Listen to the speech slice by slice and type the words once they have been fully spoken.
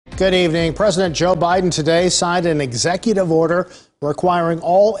Good evening. President Joe Biden today signed an executive order requiring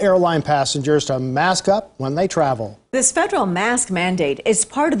all airline passengers to mask up when they travel. This federal mask mandate is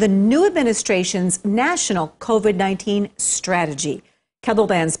part of the new administration's national COVID-19 strategy.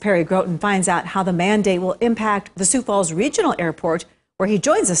 KELOLAND's Perry Groten finds out how the mandate will impact the Sioux Falls Regional Airport, where he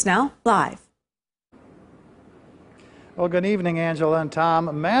joins us now live. Well, good evening, Angela and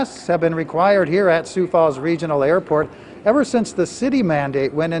Tom. Masks have been required here at Sioux Falls Regional Airport ever since the city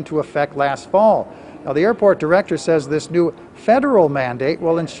mandate went into effect last fall. Now, the airport director says this new federal mandate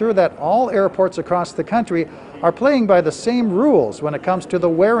will ensure that all airports across the country are playing by the same rules when it comes to the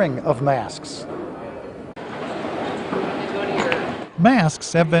wearing of masks.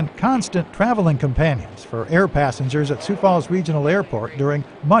 Masks have been constant traveling companions for air passengers at Sioux Falls Regional Airport during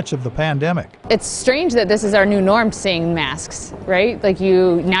much of the pandemic. It's strange that this is our new norm, seeing masks, right? Like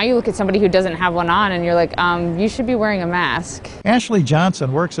now you look at somebody who doesn't have one on and you're like, you should be wearing a mask. Ashley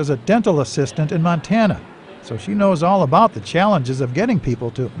Johnson works as a dental assistant in Montana, so she knows all about the challenges of getting people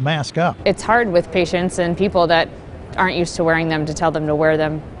to mask up. It's hard with patients and people that aren't used to wearing them to tell them to wear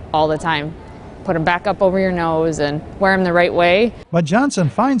them all the time. Put them back up over your nose and wear them the right way. But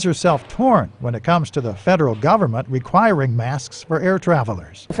Johnson finds herself torn when it comes to the federal government requiring masks for air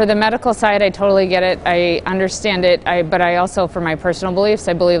travelers. For the medical side, I totally get it. I understand it. But I also, for my personal beliefs,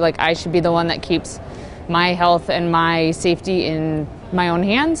 I believe like I should be the one that keeps my health and my safety in my own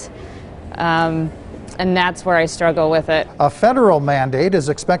hands. And that's where I struggle with it. A federal mandate is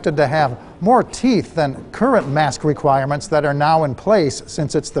expected to have more teeth than current mask requirements that are now in place,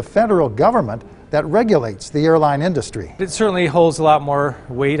 since it's the federal government that regulates the airline industry. It certainly holds a lot more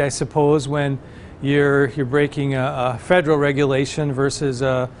weight, I suppose, when you're breaking a federal regulation versus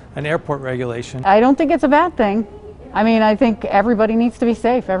an airport regulation. I don't think it's a bad thing. I mean, I think everybody needs to be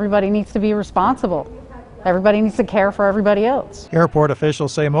safe. Everybody needs to be responsible. Everybody needs to care for everybody else. Airport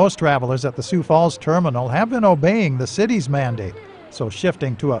officials say most travelers at the Sioux Falls terminal have been obeying the city's mandate, so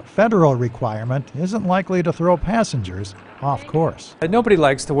shifting to a federal requirement isn't likely to throw passengers off course. Nobody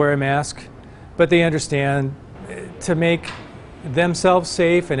likes to wear a mask, but they understand to make themselves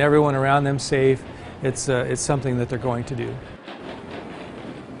safe and everyone around them safe, it's something that they're going to do.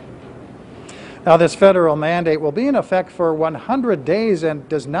 Now, this federal mandate will be in effect for 100 days and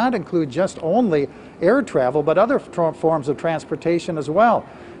does not include just only air travel, but other forms of transportation as well,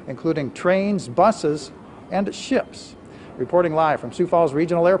 including trains, buses, and ships. Reporting live from Sioux Falls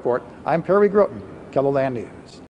Regional Airport, I'm Perry Groten, KELOLAND News.